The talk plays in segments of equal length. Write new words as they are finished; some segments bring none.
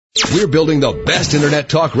We're building the best internet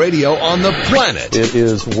talk radio on the planet. It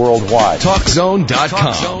is worldwide.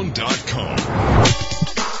 TalkZone.com.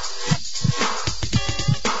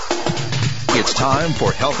 It's time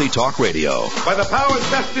for Healthy Talk Radio. By the powers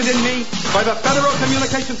vested in me by the Federal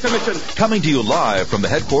Communications Commission. Coming to you live from the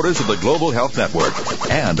headquarters of the Global Health Network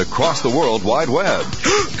and across the World Wide Web.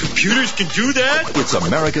 Computers can do that? It's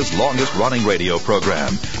America's longest-running radio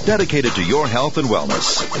program dedicated to your health and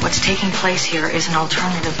wellness. What's taking place here is an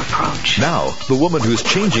alternative approach. Now, the woman who's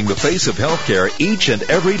changing the face of healthcare each and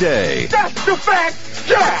every day. That's the fact,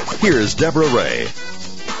 Jack! Here's Deborah Ray.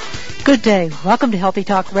 Good day. Welcome to Healthy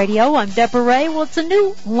Talk Radio. I'm Deborah Ray. Well, it's a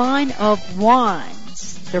new line of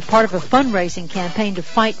wines. They're part of a fundraising campaign to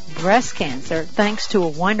fight breast cancer, thanks to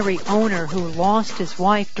a winery owner who lost his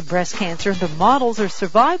wife to breast cancer. The models are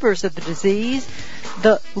survivors of the disease.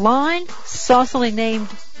 The line, saucily named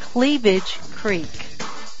Cleavage Creek.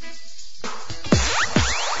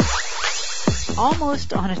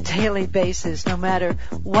 Almost on a daily basis, no matter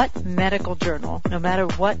what medical journal, no matter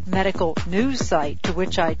what medical news site to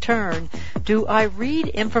which I turn, do I read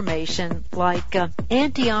information like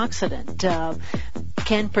antioxidant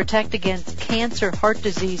can protect against cancer, heart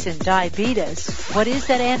disease, and diabetes. What is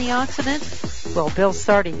that antioxidant? Well, Bill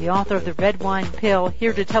Sardi, the author of the Red Wine Pill,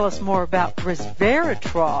 here to tell us more about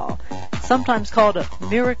Resveratrol, sometimes called a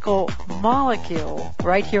miracle molecule,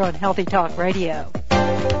 right here on Healthy Talk Radio.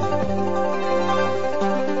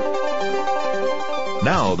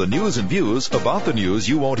 Now, the news and views about the news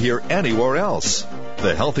you won't hear anywhere else.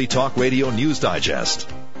 The Healthy Talk Radio News Digest.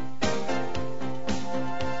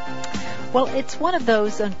 Well, it's one of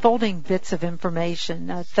those unfolding bits of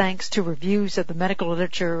information, thanks to reviews of the medical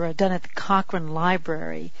literature done at the Cochrane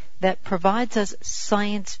Library, that provides us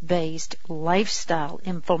science-based lifestyle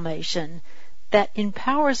information that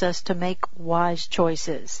empowers us to make wise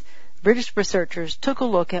choices. British researchers took a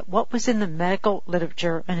look at what was in the medical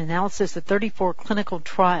literature, an analysis of 34 clinical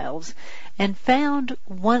trials, and found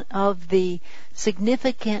one of the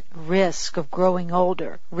significant risk of growing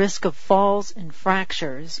older, risk of falls and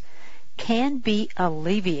fractures, can be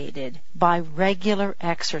alleviated by regular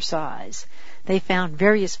exercise. They found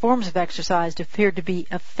various forms of exercise appeared to be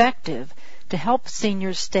effective to help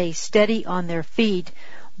seniors stay steady on their feet,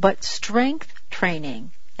 but strength training,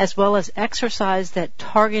 as well as exercise that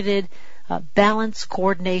targeted balance,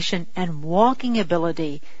 coordination, and walking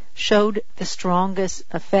ability showed the strongest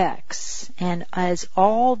effects. And as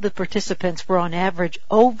all the participants were on average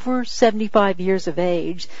over 75 years of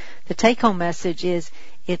age, the take-home message is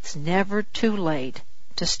it's never too late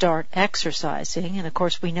to start exercising. And of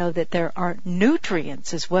course we know that there are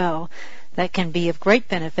nutrients as well that can be of great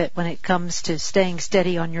benefit when it comes to staying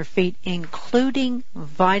steady on your feet, including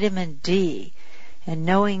vitamin D. And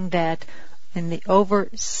knowing that in the over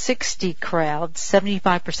 60 crowd,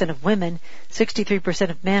 75% of women,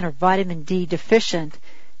 63% of men are vitamin D deficient,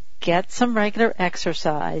 get some regular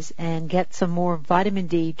exercise and get some more vitamin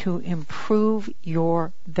D to improve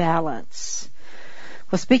your balance.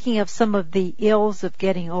 Well, speaking of some of the ills of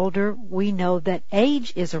getting older, we know that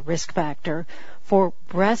age is a risk factor for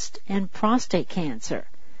breast and prostate cancer.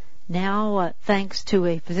 Now, thanks to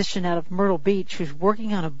a physician out of Myrtle Beach who's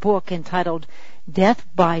working on a book entitled Death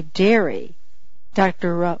by Dairy,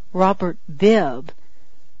 Dr. Robert Bibb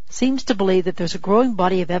seems to believe that there's a growing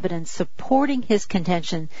body of evidence supporting his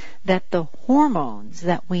contention that the hormones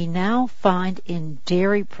that we now find in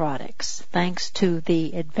dairy products, thanks to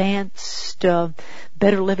the advanced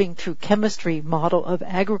better living through chemistry model of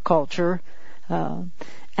agriculture,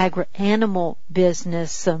 agri-animal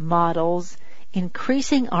business models,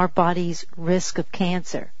 increasing our body's risk of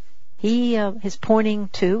cancer. He is pointing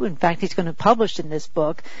to, in fact, he's going to publish in this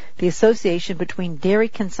book, the association between dairy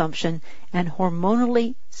consumption and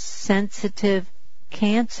hormonally sensitive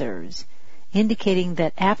cancers, indicating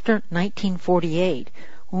that after 1948,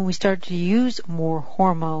 when we started to use more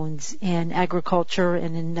hormones in agriculture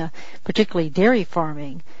and in particularly dairy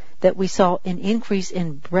farming, that we saw an increase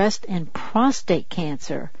in breast and prostate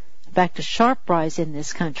cancer. In fact, a sharp rise in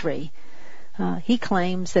this country. He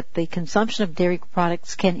claims that the consumption of dairy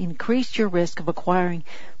products can increase your risk of acquiring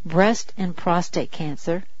breast and prostate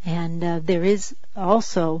cancer, and there is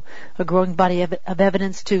also a growing body of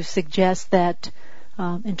evidence to suggest that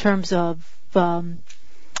in terms of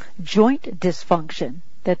joint dysfunction,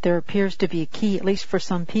 that there appears to be a key, at least for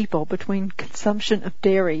some people, between consumption of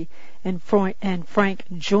dairy and frank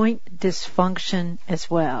joint dysfunction as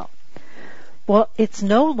well. Well, it's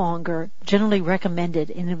no longer generally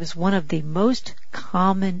recommended, and it was one of the most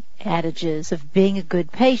common adages of being a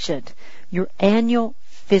good patient, your annual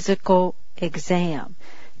physical exam.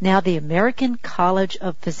 Now, the American College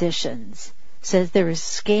of Physicians says there is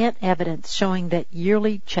scant evidence showing that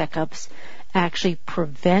yearly checkups actually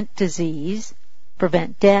prevent disease,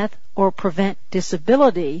 prevent death, or prevent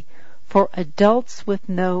disability for adults with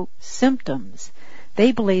no symptoms.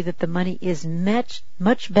 They believe that the money is much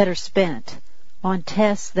better spent on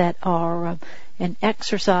tests that are an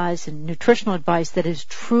exercise and nutritional advice that is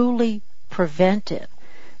truly preventive,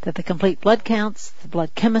 that the complete blood counts, the blood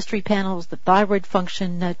chemistry panels, the thyroid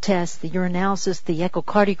function tests, the urinalysis, the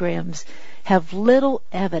echocardiograms have little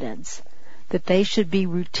evidence that they should be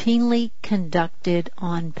routinely conducted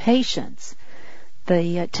on patients.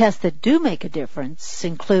 The tests that do make a difference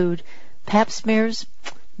include pap smears,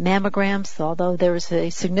 mammograms, although there is a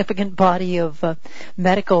significant body of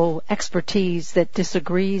medical expertise that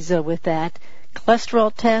disagrees with that,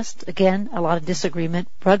 cholesterol tests, again, a lot of disagreement,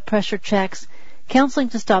 blood pressure checks, counseling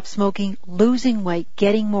to stop smoking, losing weight,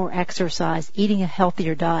 getting more exercise, eating a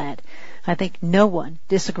healthier diet. I think no one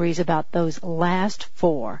disagrees about those last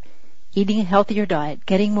four: eating a healthier diet,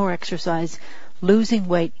 getting more exercise, losing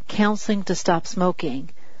weight, counseling to stop smoking,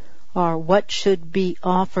 are what should be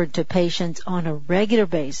offered to patients on a regular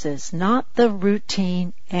basis, not the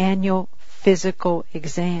routine annual physical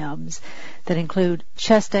exams that include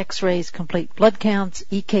chest x-rays, complete blood counts,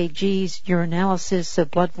 EKGs, urinalysis,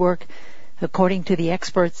 blood work. According to the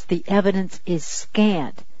experts, the evidence is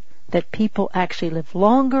scant that people actually live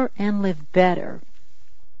longer and live better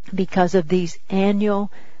because of these annual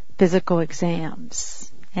physical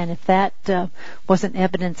exams. And if that wasn't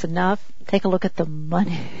evidence enough, take a look at the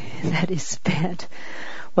money that is spent.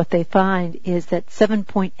 What they find is that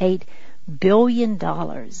 $7.8 billion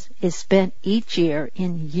is spent each year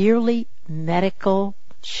in yearly medical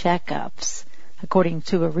checkups, according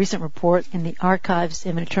to a recent report in the Archives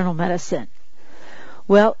of Internal Medicine.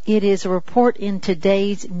 Well, it is a report in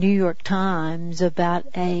today's New York Times about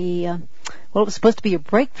it was supposed to be a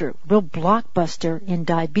breakthrough, real blockbuster in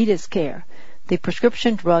diabetes care, the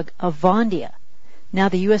prescription drug Avandia. Now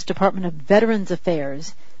the U.S. Department of Veterans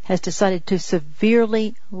Affairs has decided to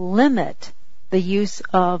severely limit the use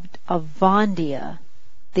of Avandia,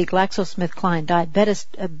 the GlaxoSmithKline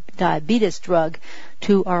diabetes drug,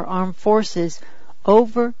 to our armed forces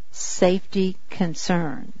over safety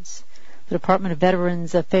concerns. The Department of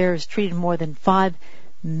Veterans Affairs treated more than 5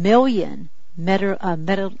 million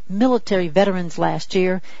military veterans last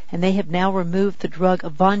year, and they have now removed the drug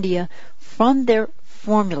Avandia from their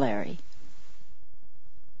formulary,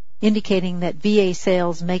 indicating that VA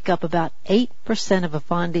sales make up about 8% of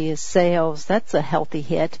Avandia's sales. That's a healthy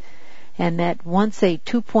hit. And that once a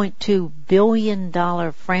 $2.2 billion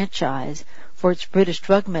franchise for its British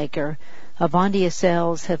drug maker, Avandia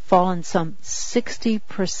sales have fallen some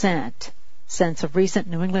 60% since a recent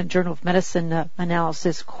New England Journal of Medicine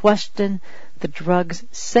analysis questioned the drug's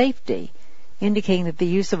safety, indicating that the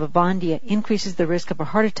use of Avandia increases the risk of a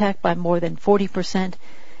heart attack by more than 40%,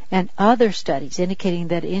 and other studies indicating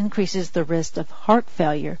that it increases the risk of heart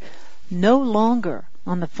failure, no longer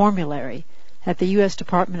on the formulary at the U.S.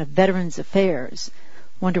 Department of Veterans Affairs.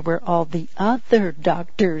 Wonder where all the other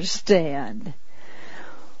doctors stand.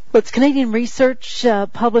 Well, it's Canadian research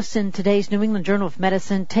published in today's New England Journal of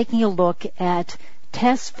Medicine taking a look at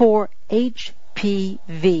tests for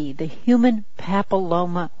HPV, the human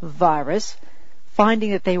papilloma virus,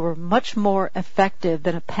 finding that they were much more effective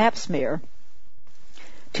than a pap smear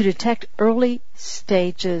to detect early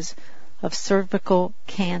stages of cervical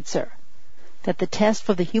cancer. That the test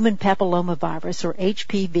for the human papilloma virus, or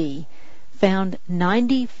HPV, found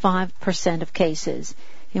 95% of cases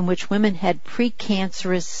in which women had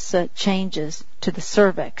precancerous changes to the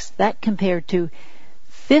cervix. That compared to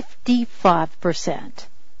 55%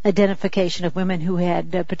 identification of women who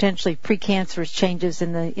had potentially precancerous changes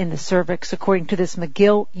in the cervix, according to this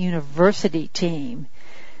McGill University team.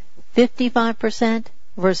 55%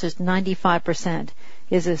 versus 95%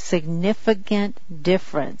 is a significant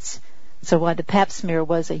difference. So while the pap smear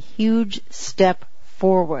was a huge step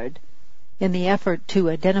forward in the effort to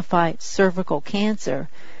identify cervical cancer,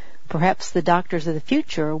 perhaps the doctors of the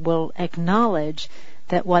future will acknowledge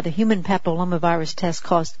that while the human papillomavirus test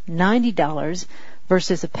costs $90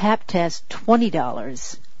 versus a pap test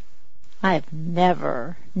 $20, I have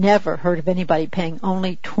never heard of anybody paying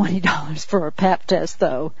only $20 for a pap test,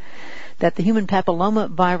 though. That the human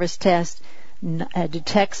papillomavirus test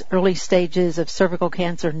detects early stages of cervical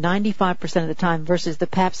cancer 95% of the time versus the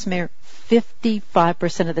pap smear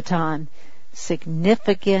 55% of the time.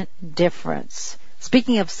 Significant difference.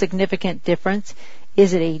 Speaking of significant difference,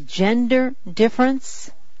 is it a gender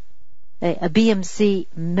difference? A BMC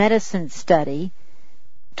medicine study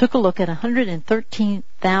took a look at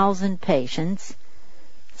 113,000 patients,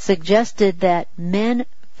 suggested that men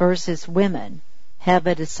versus women have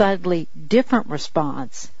a decidedly different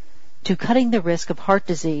response to cutting the risk of heart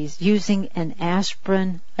disease using an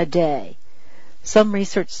aspirin a day. Some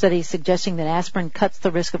research studies suggesting that aspirin cuts the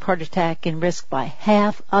risk of heart attack and risk by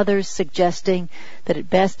half, others suggesting that at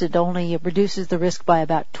best it only reduces the risk by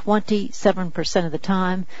about 27% of the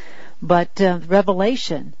time. But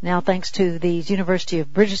revelation, now thanks to these University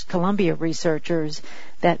of British Columbia researchers,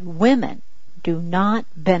 that women do not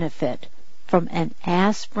benefit from an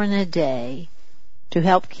aspirin a day to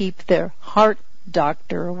help keep their heart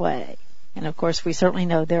doctor away. And of course, we certainly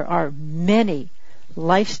know there are many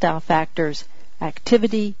lifestyle factors,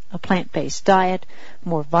 activity, a plant-based diet,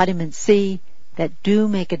 more vitamin C, that do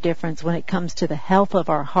make a difference when it comes to the health of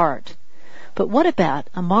our heart. But what about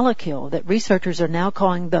a molecule that researchers are now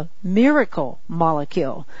calling the miracle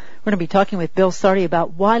molecule? We're going to be talking with Bill Sardi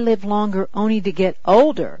about why live longer only to get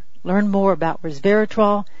older. Learn more about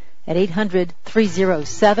Resveratrol at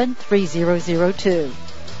 800-307-3002.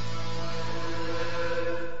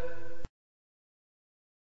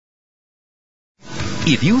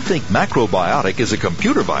 If you think macrobiotic is a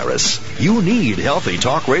computer virus, you need Healthy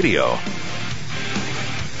Talk Radio.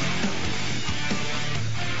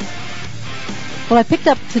 Well, I picked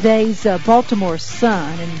up today's Baltimore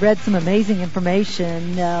Sun and read some amazing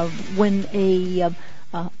information when a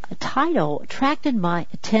title attracted my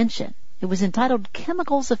attention. It was entitled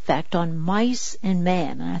Chemicals' Effect on Mice and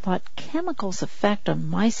Man. And I thought, chemicals' effect on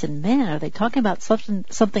mice and man? Are they talking about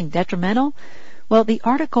something detrimental? Well, the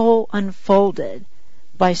article unfolded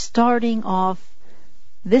by starting off,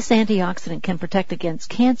 this antioxidant can protect against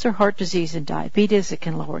cancer, heart disease, and diabetes. It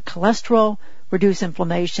can lower cholesterol, reduce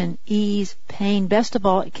inflammation, ease pain. Best of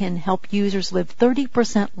all, it can help users live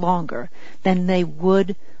 30% longer than they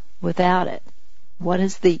would without it. What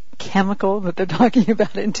is the chemical that they're talking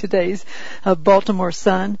about in today's Baltimore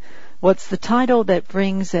Sun? What's the title that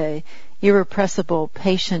brings a irrepressible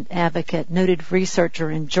patient advocate, noted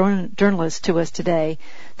researcher, and journalist to us today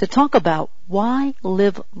to talk about why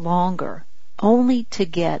live longer only to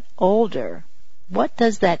get older? What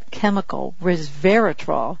does that chemical,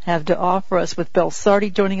 Resveratrol, have to offer us, with Bill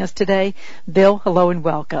Sardi joining us today? Bill, hello and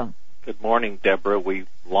welcome. Good morning, Deborah. We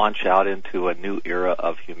launch out into a new era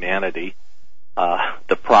of humanity.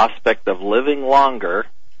 The prospect of living longer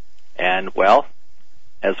and, well,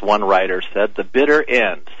 as one writer said, the bitter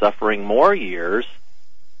end, suffering more years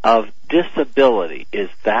of disability. Is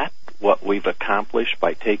that what we've accomplished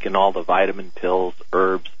by taking all the vitamin pills,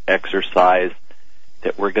 herbs, exercise,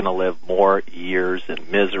 that we're going to live more years in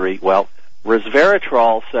misery? Well,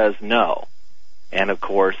 Resveratrol says no. And, of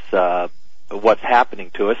course, what's happening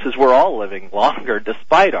to us is we're all living longer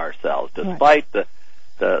despite ourselves, despite the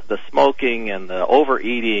smoking and the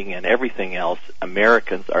overeating and everything else.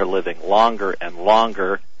 Americans are living longer and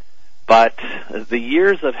longer, but the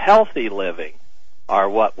years of healthy living are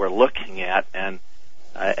what we're looking at. And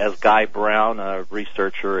as Guy Brown, a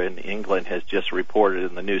researcher in England, has just reported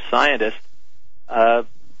in the New Scientist,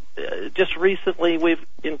 just recently we've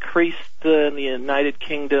increased in the United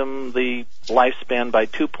Kingdom the lifespan by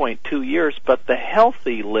 2.2 years, but the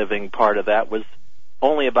healthy living part of that was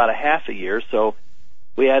only about a half a year, so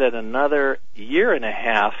we added another year and a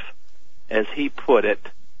half, as he put it,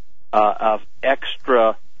 of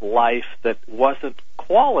extra life that wasn't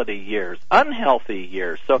quality years, unhealthy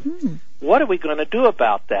years. So what are we going to do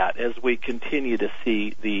about that as we continue to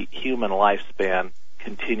see the human lifespan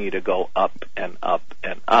continue to go up and up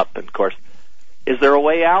and up? And, of course, is there a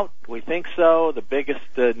way out? We think so. The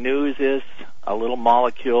biggest news is a little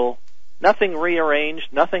molecule, nothing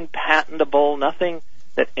rearranged, nothing patentable, nothing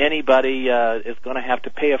that anybody is going to have to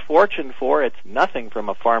pay a fortune for. It's nothing from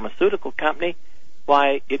a pharmaceutical company.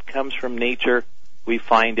 Why? It comes from nature. We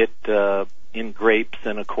find it in grapes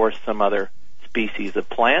and, of course, some other species of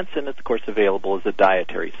plants, and it's, of course, available as a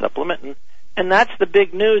dietary supplement. And that's the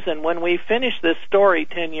big news. And when we finish this story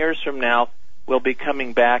 10 years from now, we'll be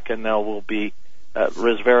coming back, and there will be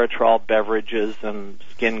resveratrol beverages and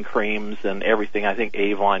skin creams and everything. I think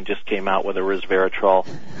Avon just came out with a resveratrol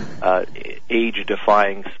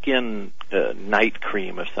age-defying skin night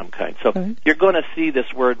cream of some kind. So you're going to see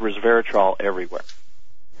this word resveratrol everywhere.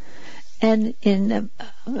 And in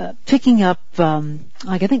picking up,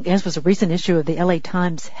 I think this was a recent issue of the LA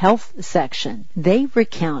Times Health section, they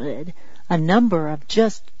recounted a number of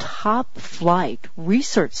just top-flight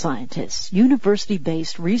research scientists,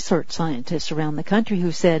 university-based research scientists around the country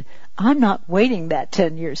who said, I'm not waiting that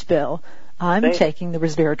 10 years, Bill. I'm taking the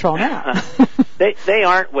resveratrol now. They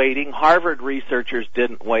aren't waiting. Harvard researchers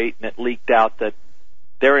didn't wait, and it leaked out that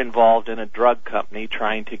they're involved in a drug company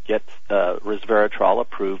trying to get resveratrol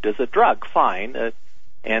approved as a drug. Fine.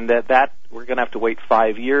 and that we're going to have to wait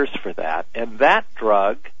 5 years for that. And that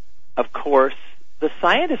drug, of course, the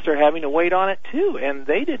scientists are having to wait on it too, and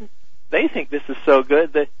they think this is so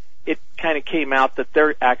good that it kind of came out that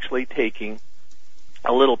they're actually taking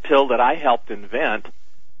a little pill that I helped invent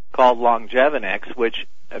called Longevinex, which,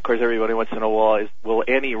 of course, everybody wants to know, well, will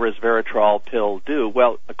any resveratrol pill do?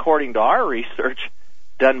 Well, according to our research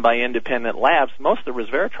done by independent labs, most of the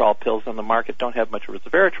resveratrol pills on the market don't have much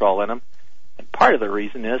resveratrol in them. And part of the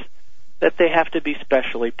reason is that they have to be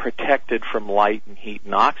specially protected from light and heat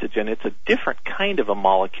and oxygen. It's a different kind of a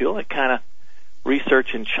molecule. It kind of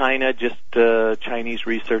research in China, Chinese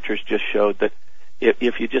researchers just showed that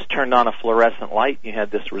if you just turned on a fluorescent light and you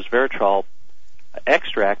had this resveratrol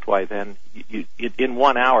extract, why then in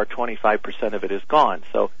 1 hour 25% of it is gone.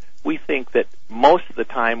 So we think that most of the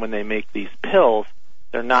time when they make these pills,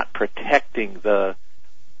 they're not protecting the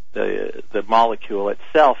molecule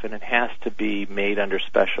itself, and it has to be made under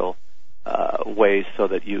special ways so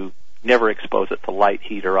that you never expose it to light,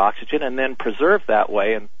 heat, or oxygen, and then preserve that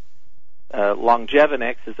way. And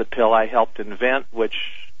Longevinex is a pill I helped invent, which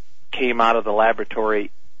came out of the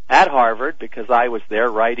laboratory at Harvard because I was there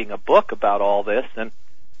writing a book about all this,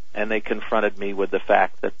 and they confronted me with the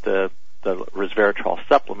fact that the resveratrol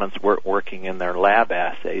supplements weren't working in their lab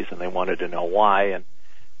assays, and they wanted to know why. And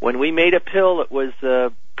when we made a pill that was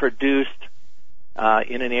produced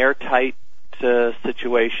in an airtight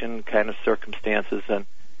situation, kind of circumstances, and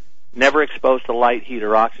never exposed to light, heat,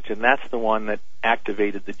 or oxygen, that's the one that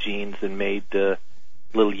activated the genes and made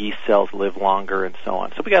little yeast cells live longer and so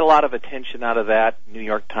on. So we got a lot of attention out of that. New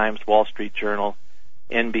York Times, Wall Street Journal,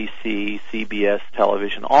 NBC, CBS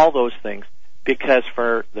television, all those things, because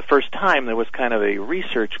for the first time there was kind of a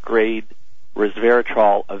research-grade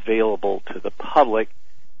resveratrol available to the public.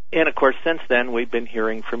 And, of course, since then we've been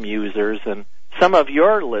hearing from users and some of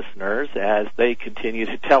your listeners as they continue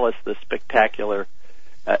to tell us the spectacular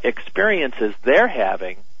experiences they're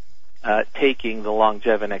having taking the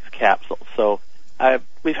Longevinex capsule. So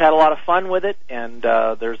we've had a lot of fun with it, and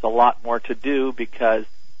there's a lot more to do because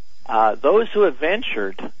those who have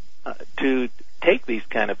ventured to take these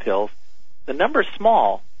kind of pills, the number's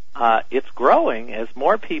small. It's growing as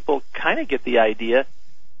more people kind of get the idea.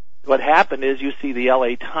 What happened is you see the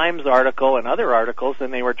LA Times article and other articles,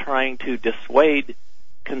 and they were trying to dissuade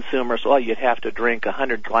consumers, well, you'd have to drink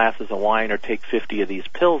 100 glasses of wine or take 50 of these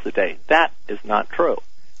pills a day. That is not true.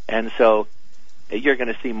 And so you're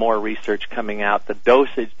going to see more research coming out. The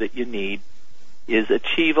dosage that you need is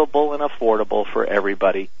achievable and affordable for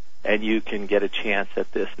everybody, and you can get a chance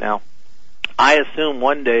at this. Now, I assume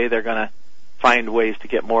one day they're going to find ways to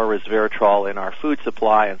get more resveratrol in our food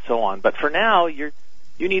supply and so on. But for now, you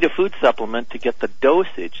need a food supplement to get the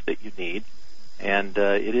dosage that you need, and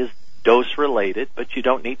it is dose-related, but you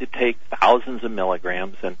don't need to take thousands of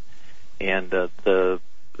milligrams, and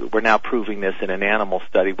we're now proving this in an animal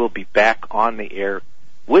study. We'll be back on the air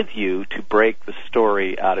with you to break the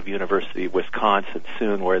story out of University of Wisconsin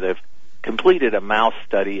soon, where they've completed a mouse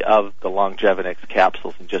study of the Longevinex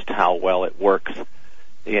capsules and just how well it works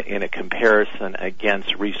in a comparison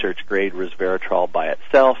against research-grade resveratrol by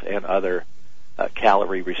itself and other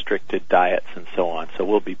calorie-restricted diets and so on. So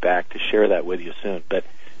we'll be back to share that with you soon. But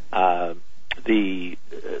the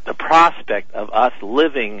prospect of us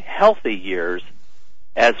living healthy years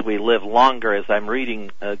as we live longer, as I'm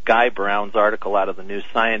reading Guy Brown's article out of the New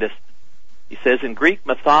Scientist, he says, in Greek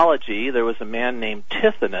mythology, there was a man named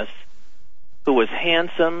Tithonus who was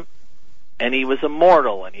handsome, and he was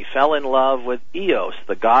immortal, and he fell in love with Eos,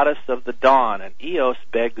 the goddess of the dawn, and Eos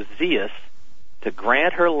begged Zeus to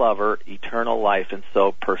grant her lover eternal life, and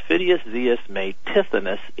so perfidious Zeus made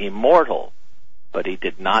Tithonus immortal, but he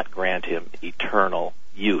did not grant him eternal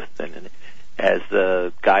youth. And as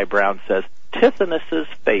Guy Brown says, Tithonus's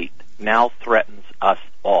fate now threatens us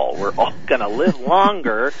all. We're all going to live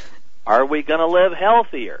longer. Are we going to live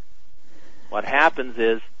healthier? What happens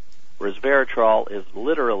is resveratrol is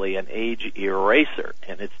literally an age eraser,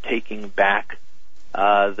 and it's taking back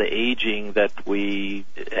the aging that we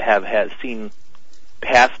have seen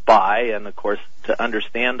pass by. And, of course, to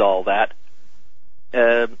understand all that,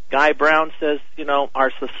 Guy Brown says,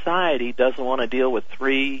 our society doesn't want to deal with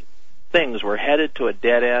three things. We're headed to a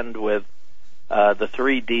dead end with the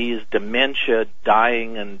 3 Ds: dementia,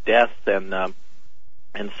 dying, and death, and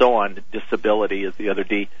so on. Disability is the other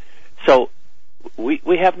D. So we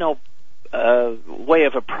have no way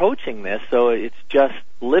of approaching this, so it's just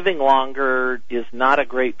living longer is not a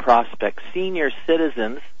great prospect. Senior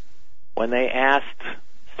citizens, when they asked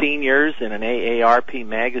seniors in an AARP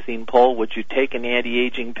magazine poll, would you take an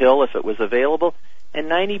anti-aging pill if it was available? And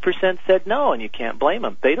 90% said no, and you can't blame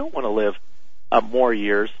them. They don't want to live more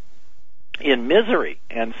years in misery.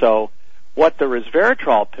 And so what the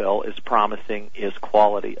resveratrol pill is promising is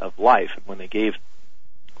quality of life. And when they gave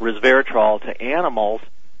resveratrol to animals,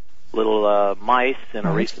 little mice in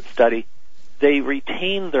a recent study, they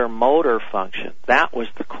retained their motor function. That was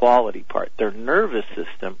the quality part. Their nervous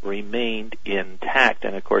system remained intact.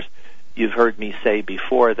 And, of course, you've heard me say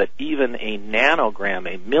before that even a nanogram,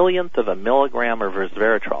 a millionth of a milligram of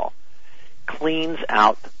resveratrol, cleans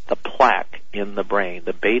out the plaque in the brain,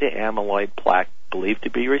 the beta-amyloid plaque believed to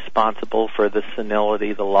be responsible for the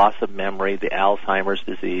senility, the loss of memory, the Alzheimer's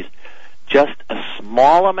disease, just a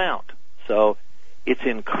small amount. So it's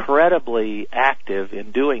incredibly active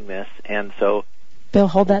in doing this, and so... Bill,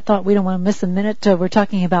 hold that thought. We don't want to miss a minute. We're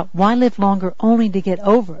talking about why live longer only to get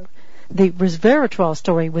over. The resveratrol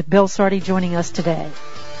story with Bill Sardi joining us today.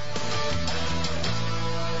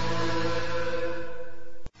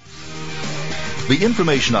 The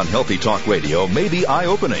information on Healthy Talk Radio may be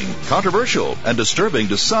eye-opening, controversial, and disturbing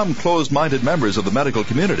to some closed-minded members of the medical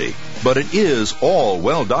community, but it is all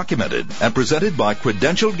well documented and presented by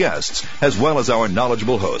credentialed guests as well as our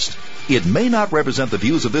knowledgeable host. It may not represent the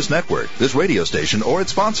views of this network, this radio station, or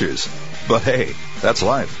its sponsors, but hey, that's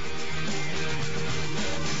life.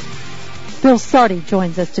 Bill Sardi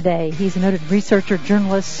joins us today. He's a noted researcher,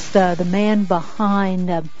 journalist, the man behind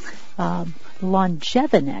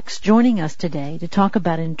Longevinex, joining us today to talk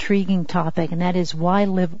about an intriguing topic, and that is why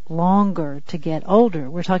live longer to get older.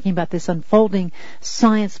 We're talking about this unfolding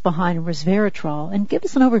science behind resveratrol. And give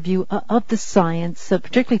us an overview of the science,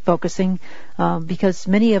 particularly focusing because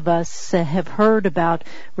many of us have heard about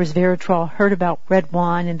resveratrol, heard about red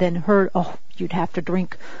wine, and then heard, you'd have to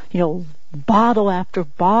drink, bottle after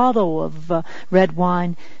bottle of red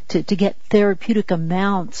wine to get therapeutic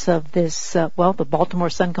amounts of this, the Baltimore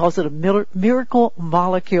Sun calls it a miracle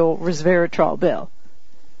molecule, resveratrol, Bill.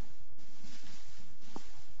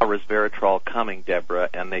 Resveratrol coming, Deborah,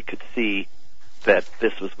 and they could see that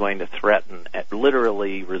this was going to threaten,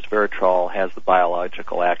 literally resveratrol has the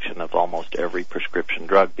biological action of almost every prescription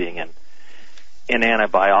drug, being an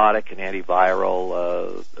antibiotic, an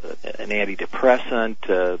antiviral, an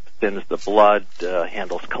antidepressant, thins the blood,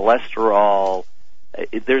 handles cholesterol.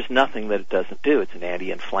 There's nothing that it doesn't do. It's an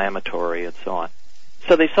anti-inflammatory and so on.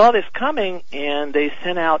 So they saw this coming, and they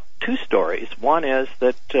sent out two stories. One is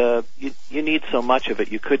that you need so much of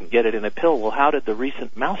it you couldn't get it in a pill. Well, how did the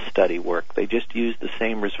recent mouse study work? They just used the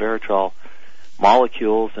same resveratrol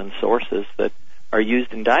molecules and sources that are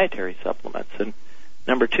used in dietary supplements. And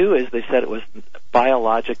number two is they said it was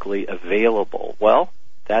biologically available. Well,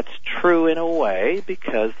 that's true in a way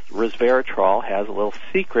because resveratrol has a little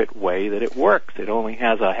secret way that it works. It only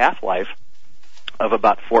has a half-life of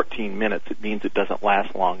about 14 minutes. It means it doesn't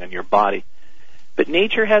last long in your body. But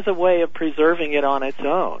nature has a way of preserving it on its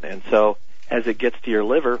own. And so as it gets to your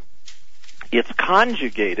liver, it's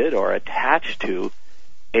conjugated or attached to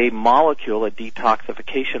a molecule, a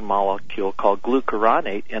detoxification molecule called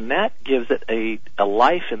glucuronate, and that gives it a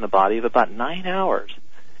life in the body of about 9 hours.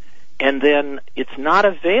 And then it's not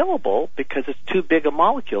available because it's too big a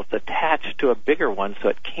molecule. It's attached to a bigger one, so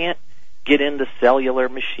it can't get into cellular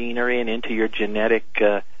machinery and into your genetic,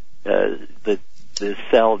 the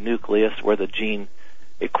cell nucleus where the gene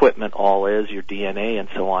equipment all is, your DNA and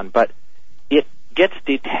so on. But it gets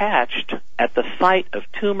detached at the site of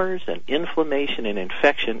tumors and inflammation and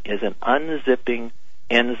infection is an unzipping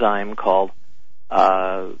enzyme called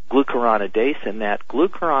glucuronidase, and that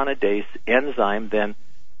glucuronidase enzyme then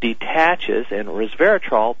detaches, and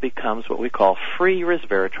resveratrol becomes what we call free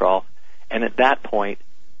resveratrol, and at that point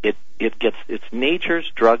it gets its nature's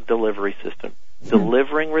drug delivery system,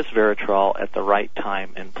 delivering resveratrol at the right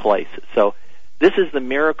time and place. So this is the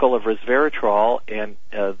miracle of resveratrol, and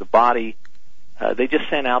the body, they just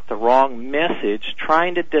sent out the wrong message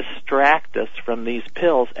trying to distract us from these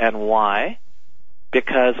pills. And why?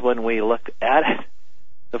 Because when we look at it,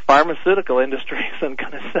 the pharmaceutical industry isn't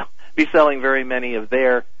going to be selling very many of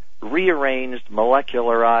their rearranged,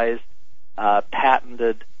 molecularized,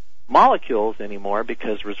 patented molecules anymore,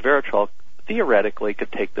 because resveratrol theoretically could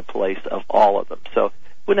take the place of all of them. So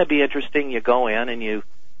wouldn't it be interesting? You go in and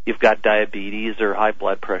you've got diabetes or high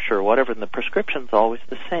blood pressure or whatever, and the prescription's always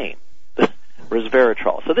the same, the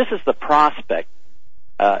resveratrol. So this is the prospect.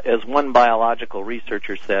 As one biological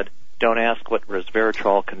researcher said, don't ask what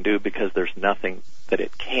resveratrol can do because there's nothing that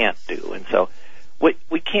it can't do. And so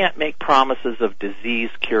we can't make promises of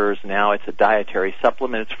disease cures now. It's a dietary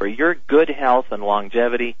supplement. It's for your good health and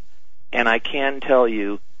longevity. And I can tell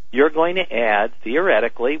you, you're going to add,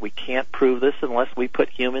 theoretically, we can't prove this unless we put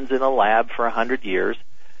humans in a lab for 100 years,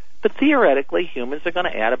 But theoretically, humans are going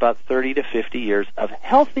to add about 30 to 50 years of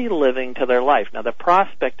healthy living to their life. Now, the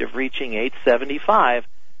prospect of reaching age 75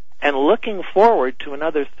 and looking forward to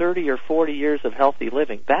another 30 or 40 years of healthy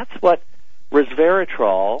living, that's what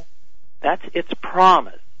resveratrol, that's its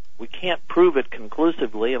promise. We can't prove it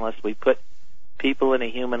conclusively unless we put people in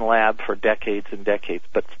a human lab for decades and decades.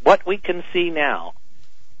 But what we can see now,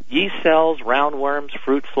 yeast cells, roundworms,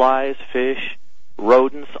 fruit flies, fish,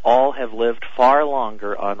 rodents all have lived far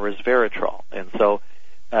longer on resveratrol. And so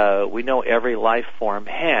we know every life form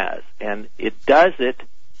has. And it does it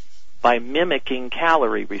by mimicking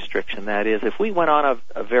calorie restriction. That is, if we went on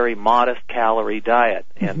a very modest calorie diet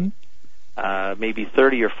and maybe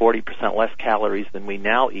 30 or 40% less calories than we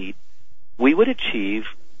now eat, we would achieve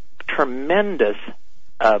tremendous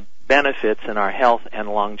benefits in our health and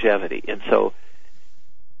longevity. And so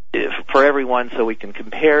for everyone, so we can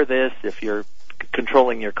compare this, if you're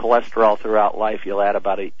controlling your cholesterol throughout life, you'll add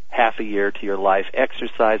about half a year to your life.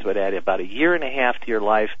 Exercise would add about a year and a half to your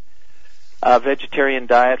life. A vegetarian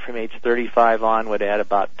diet from age 35 on would add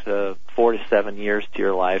about 4 to 7 years to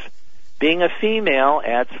your life. Being a female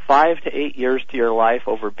adds 5 to 8 years to your life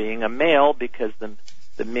over being a male, because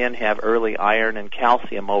the men have early iron and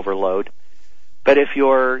calcium overload. But if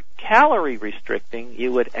you're calorie restricting,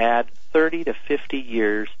 you would add 30 to 50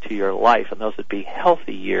 years to your life, and those would be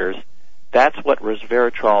healthy years. That's what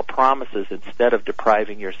resveratrol promises. Instead of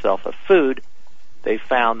depriving yourself of food, they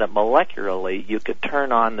found that molecularly you could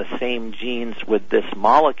turn on the same genes with this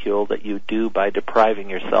molecule that you do by depriving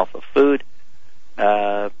yourself of food.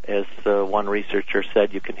 As one researcher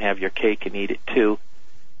said, you can have your cake and eat it too.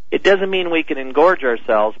 It doesn't mean we can engorge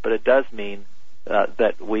ourselves, but it does mean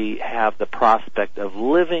that we have the prospect of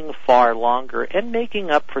living far longer and making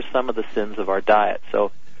up for some of the sins of our diet.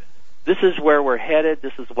 So this is where we're headed.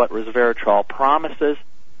 This is what resveratrol promises.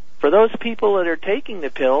 For those people that are taking the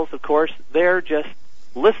pills, of course, they're just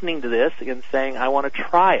listening to this and saying, I want to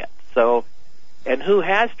try it. So, and who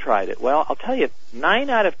has tried it? Well, I'll tell you, 9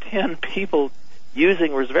 out of 10 people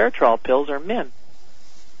using resveratrol pills are men.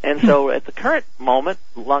 And so at the current moment,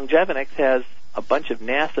 Longevinex has a bunch of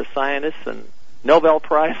NASA scientists and Nobel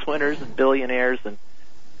Prize winners and billionaires and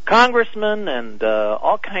congressmen and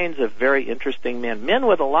all kinds of very interesting men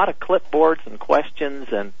with a lot of clipboards and questions.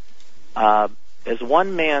 And as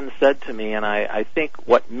one man said to me, and I think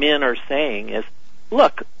what men are saying is,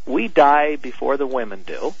 look, we die before the women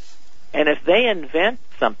do, and if they invent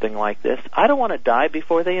something like this, I don't want to die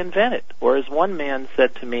before they invent it. Or as one man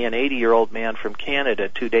said to me, an 80-year-old man from Canada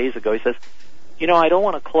 2 days ago, he says, I don't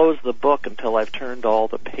want to close the book until I've turned all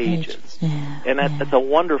the pages. Yeah, and that's a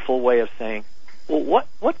wonderful way of saying, well,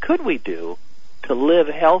 what could we do to live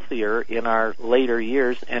healthier in our later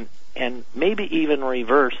years and maybe even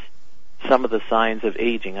reverse some of the signs of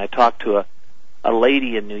aging? I talked to a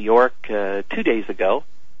lady in New York 2 days ago,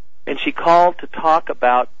 and she called to talk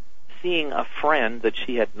about seeing a friend that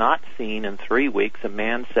she had not seen in 3 weeks, a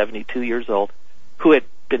man 72 years old, who had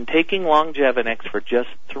been taking Longevinex for just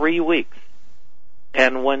 3 weeks.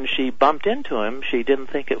 And when she bumped into him, she didn't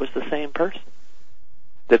think it was the same person.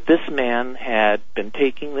 That this man had been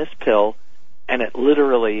taking this pill, and it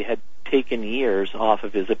literally had taken years off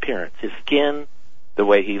of his appearance, his skin, the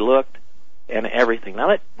way he looked, and everything.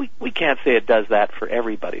 Now, we can't say it does that for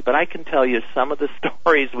everybody, but I can tell you some of the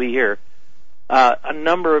stories we hear. A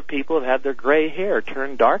number of people have had their gray hair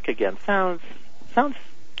turn dark again. Sounds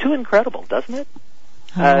too incredible, doesn't it?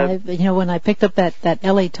 When I picked up that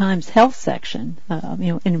LA Times health section,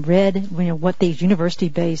 and read, what these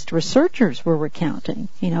university-based researchers were recounting,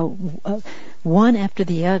 one after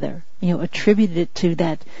the other, attributed it to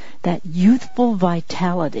that youthful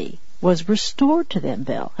vitality was restored to them,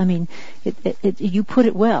 Bill. I mean, you put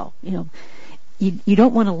it well, You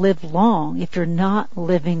don't want to live long if you're not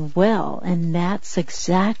living well, and that's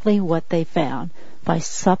exactly what they found by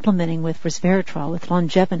supplementing with resveratrol, with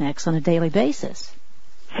Longevinex on a daily basis.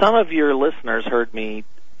 Some of your listeners heard me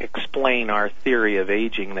explain our theory of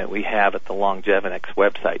aging that we have at the Longevinex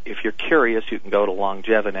website. If you're curious, you can go to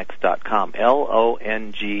longevinex.com,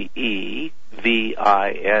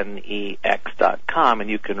 LONGEVINEX.com, and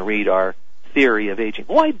you can read our theory of aging.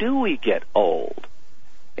 Why do we get old?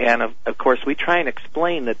 And of course, we try and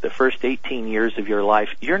explain that the first 18 years of your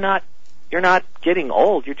life, you're not getting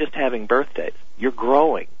old. You're just having birthdays. You're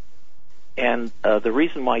growing. And the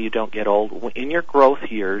reason why you don't get old, in your growth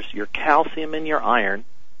years, your calcium and your iron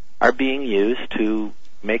are being used to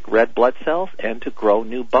make red blood cells and to grow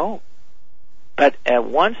new bone. But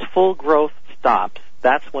once full growth stops,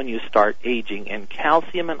 that's when you start aging, and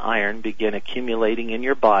calcium and iron begin accumulating in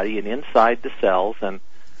your body and inside the cells, and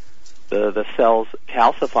the cells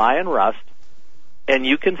calcify and rust, And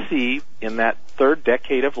you can see in that third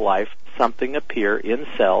decade of life something appear in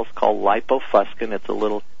cells called lipofuscin. It's a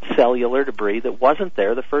little cellular debris that wasn't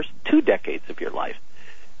there the first 2 decades of your life.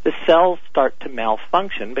 The cells start to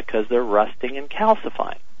malfunction because they're rusting and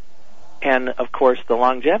calcifying. And, of course, the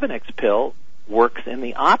Longevinix pill works in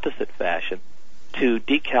the opposite fashion to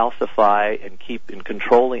decalcify and keep and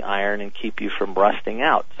control the iron and keep you from rusting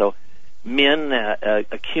out. So men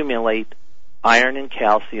accumulate iron and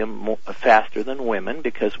calcium faster than women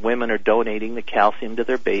because women are donating the calcium to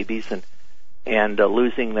their babies and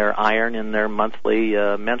losing their iron in their monthly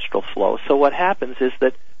menstrual flow. So what happens is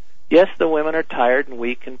that, yes, the women are tired and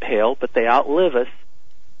weak and pale, but they outlive us,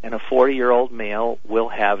 and a 40-year-old male will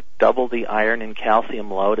have double the iron and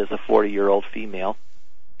calcium load as a 40-year-old female,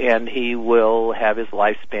 and he will have his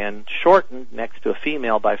lifespan shortened next to a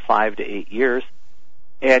female by 5 to 8 years,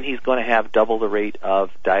 and he's going to have double the rate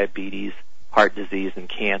of diabetes, heart disease, and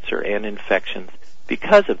cancer and infections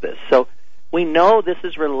because of this. So we know this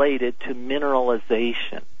is related to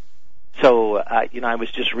mineralization. So, I was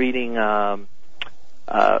just reading a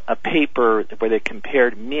paper where they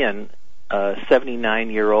compared men,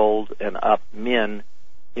 79-year-old and up men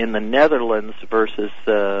in the Netherlands versus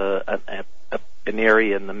an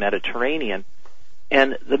area in the Mediterranean.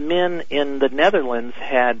 And the men in the Netherlands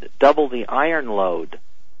had double the iron load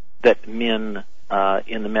that men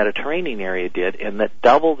in the Mediterranean area did, and that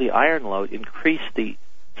double the iron load increased the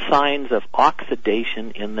signs of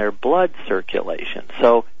oxidation in their blood circulation.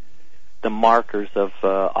 So the markers of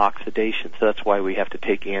oxidation. So that's why we have to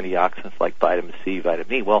take antioxidants like vitamin C,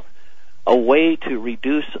 vitamin E. Well, a way to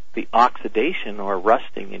reduce the oxidation or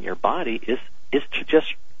rusting in your body is to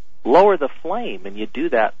just lower the flame, and you do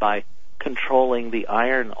that by controlling the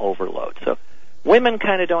iron overload. So women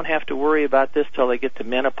kind of don't have to worry about this till they get to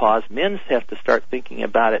menopause. Men have to start thinking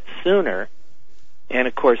about it sooner. And,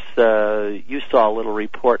 of course, you saw a little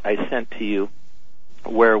report I sent to you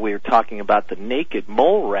where we were talking about the naked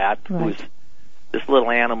mole rat, right. This little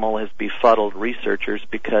animal has befuddled researchers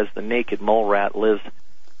because the naked mole rat lives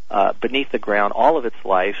beneath the ground all of its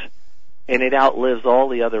life, and it outlives all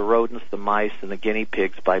the other rodents, the mice, and the guinea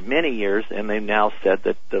pigs by many years, and they've now said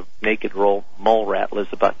that the naked mole rat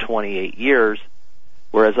lives about 28 years,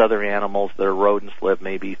 whereas other animals that are rodents live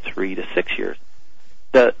maybe 3 to 6 years.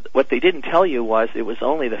 What they didn't tell you was it was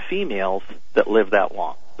only the females that live that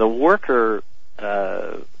long. The worker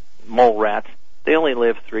mole rats, they only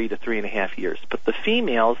live 3 to 3.5 years. But the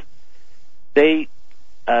females, they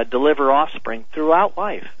deliver offspring throughout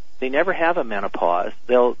life. They never have a menopause.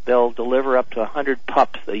 They'll deliver up to 100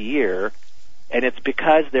 pups a year, and it's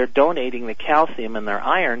because they're donating the calcium and their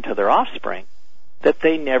iron to their offspring that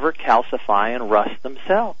they never calcify and rust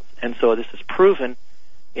themselves. And so this is proven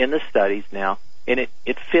in the studies now, and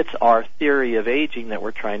it fits our theory of aging that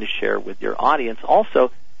we're trying to share with your audience.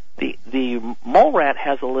 Also, the mole rat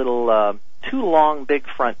has a little too long, big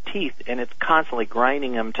front teeth, and it's constantly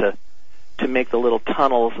grinding them to make the little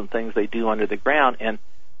tunnels and things they do under the ground, and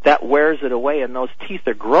that wears it away, and those teeth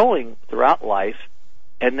are growing throughout life,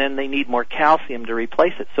 and then they need more calcium to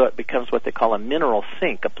replace it, so it becomes what they call a mineral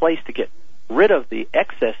sink, a place to get rid of the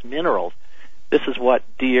excess minerals. This is what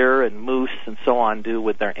deer and moose and so on do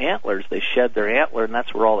with their antlers. They shed their antler, and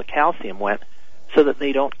that's where all the calcium went, so that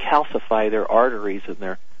they don't calcify their arteries and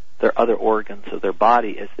their other organs of their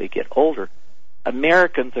body as they get older.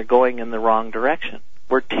 Americans are going in the wrong direction.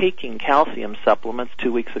 We're taking calcium supplements.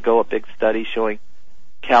 2 weeks ago, a big study showing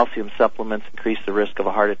calcium supplements increase the risk of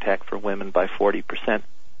a heart attack for women by 40%.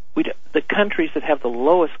 The countries that have the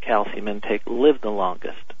lowest calcium intake live the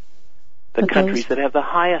longest. The countries that have the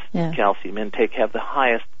highest calcium intake have the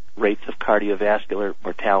highest rates of cardiovascular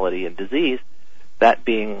mortality and disease, that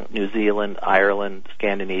being New Zealand, Ireland,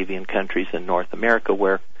 Scandinavian countries, and North America,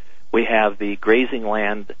 where we have the grazing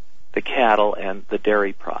land, the cattle, and the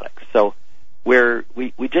dairy products. So we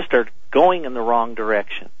just are going in the wrong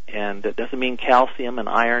direction. And it doesn't mean calcium and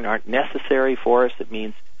iron aren't necessary for us. It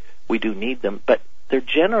means we do need them. But they're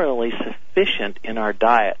generally sufficient in our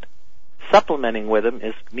diet. Supplementing with them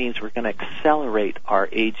means we're going to accelerate our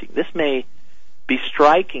aging. This may be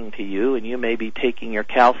striking to you, and you may be taking your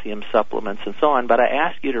calcium supplements and so on, but I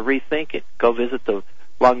ask you to rethink it. Go visit the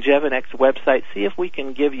Longevinix website. See if we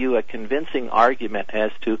can give you a convincing argument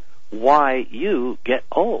as to why you get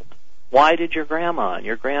old. Why did your grandma and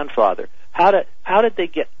your grandfather? How did they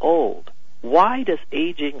get old? Why does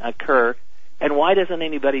aging occur? And why doesn't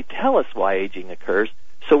anybody tell us why aging occurs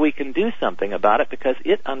so we can do something about it, because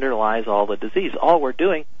it underlies all the disease. All we're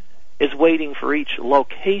doing is waiting for each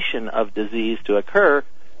location of disease to occur,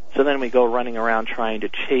 so then we go running around trying to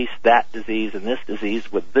chase that disease and this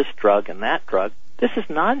disease with this drug and that drug. This is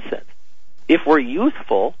nonsense. if we're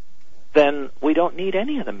youthful, then we don't need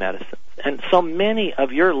any of the medicines. And so many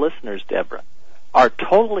of your listeners, Deborah, are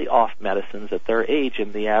totally off medicines at their age,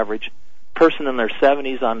 and the average person in their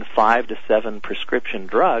 70s on 5 to 7 prescription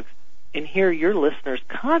drugs. And here your listeners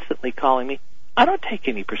constantly calling me, I don't take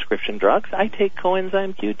any prescription drugs. I take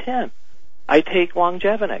coenzyme Q10. I take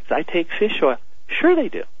Longevinex. I take fish oil. Sure they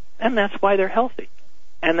do. And that's why they're healthy.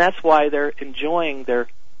 And that's why they're enjoying their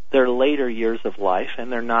later years of life,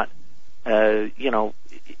 and they're not, as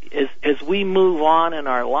we move on in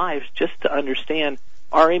our lives, just to understand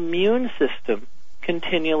our immune system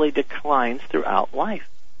continually declines throughout life.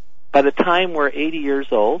 By the time we're 80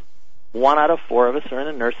 years old, 1 out of 4 of us are in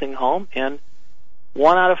a nursing home, and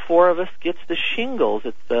 1 out of 4 of us gets the shingles.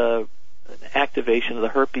 It's the activation of the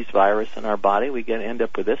herpes virus in our body. We end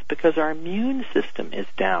up with this because our immune system is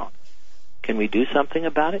down. Can we do something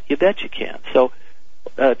about it? You bet you can. So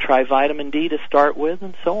try vitamin D to start with,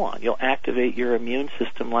 and so on. You'll activate your immune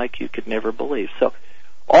system like you could never believe. So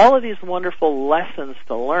all of these wonderful lessons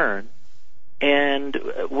to learn, and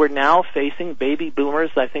we're now facing baby boomers.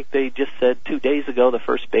 I think they just said 2 days ago the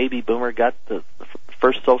first baby boomer got the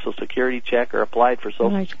first Social Security check or applied for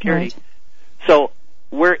Social Security. Right. So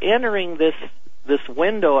we're entering this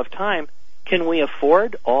window of time. Can we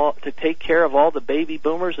afford to take care of all the baby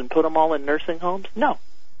boomers and put them all in nursing homes? No.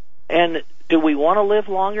 And do we want to live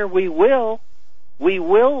longer? We will. We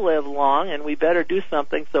will live long, and we better do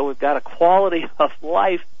something so we've got a quality of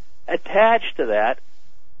life attached to that.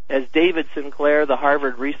 As David Sinclair, the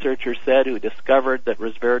Harvard researcher, said, who discovered that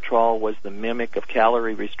resveratrol was the mimic of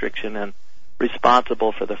calorie restriction and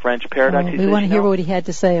responsible for the French paradox. We want to hear what he had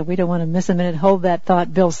to say, and we don't want to miss a minute. Hold that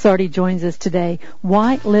thought. Bill Sardi joins us today.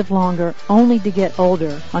 Why live longer only to get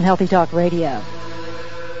older on Healthy Talk Radio?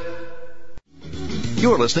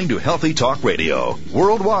 You're listening to Healthy Talk Radio,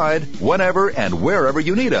 worldwide, whenever and wherever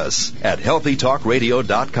you need us at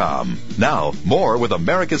HealthyTalkRadio.com. Now, more with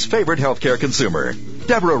America's favorite healthcare consumer,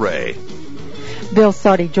 Deborah Ray. Bill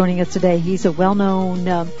Sardi joining us today. He's a well-known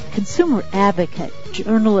consumer advocate,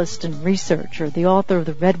 journalist, and researcher, the author of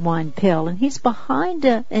The Red Wine Pill, and he's behind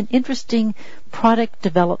an interesting product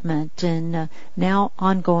development and now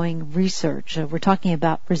ongoing research. We're talking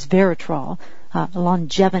about resveratrol,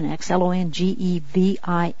 Longevinex,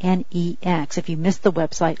 Longevinex. If you missed the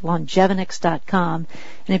website, longevinex.com.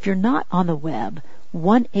 And if you're not on the web,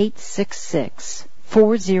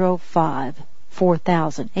 1-866-405-4000,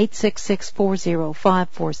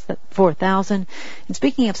 866-405-4000. And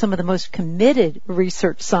speaking of some of the most committed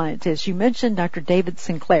research scientists, you mentioned Dr. David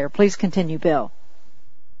Sinclair. Please continue, Bill.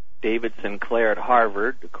 David Sinclair at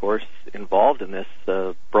Harvard, of course, involved in this,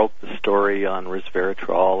 broke the story on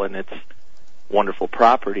resveratrol and its wonderful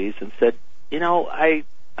properties and said,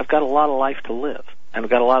 I've got a lot of life to live, and I've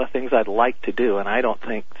got a lot of things I'd like to do, and I don't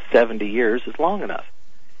think 70 years is long enough.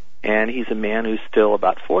 And he's a man who's still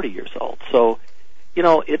about 40 years old. So,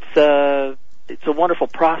 it's a wonderful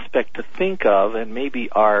prospect to think of, and maybe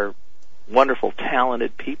our wonderful,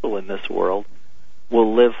 talented people in this world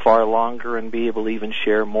will live far longer and be able to even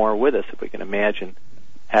share more with us, if we can imagine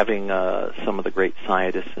having some of the great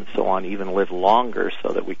scientists and so on even live longer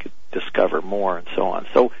so that we could discover more and so on.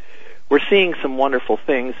 So we're seeing some wonderful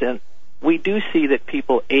things, and we do see that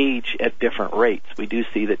people age at different rates. We do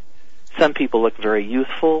see that some people look very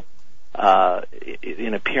youthful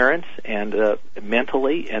in appearance and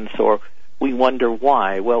mentally, and so we wonder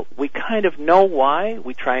why. Well, we kind of know why.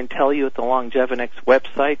 We try and tell you at the Longevinex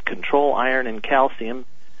website, control iron and calcium.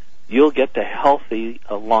 You'll get to healthy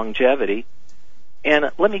longevity.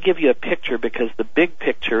 And let me give you a picture, because the big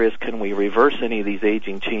picture is, can we reverse any of these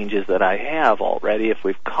aging changes that I have already if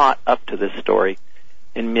we've caught up to this story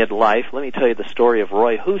in midlife? Let me tell you the story of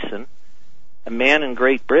Roy Hewson, a man in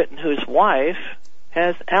Great Britain whose wife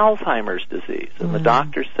has Alzheimer's disease. And the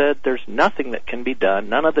doctor said there's nothing that can be done.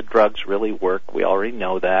 None of the drugs really work. We already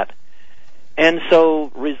know that. And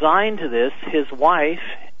so, resigned to this, his wife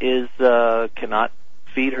cannot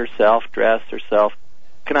feed herself, dress herself,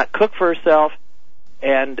 cannot cook for herself,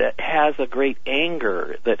 and has a great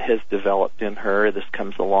anger that has developed in her. This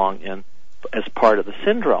comes along as part of the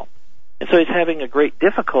syndrome. And so he's having a great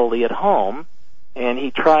difficulty at home, and he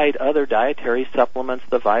tried other dietary supplements,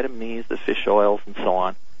 the vitamins, the fish oils, and so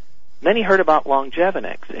on. Then he heard about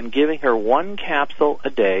Longevinex, and giving her 1 capsule a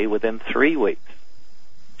day within 3 weeks,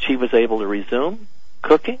 she was able to resume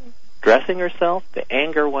cooking, dressing herself, the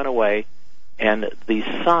anger went away, and the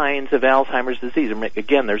signs of Alzheimer's disease.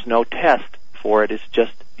 Again, there's no test for it. It's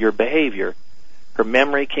just your behavior. Her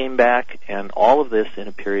memory came back, and all of this in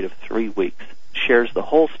a period of 3 weeks. Shares the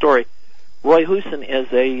whole story. Roy Hewson is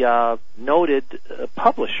a noted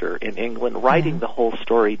publisher in England, writing the whole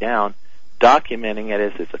story down. documenting it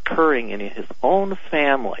as it's occurring in his own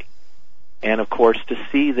family. And, of course, to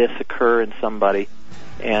see this occur in somebody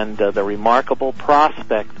and the remarkable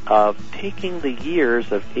prospect of taking the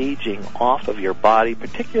years of aging off of your body,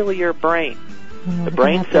 particularly your brain. The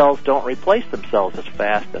brain cells don't replace themselves as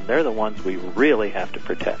fast, and they're the ones we really have to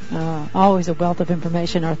protect. Always a wealth of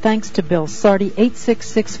information. Our thanks to Bill Sardi,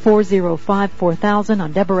 866-405-4000.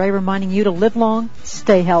 I'm Deborah, reminding you to live long,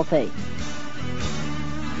 stay healthy.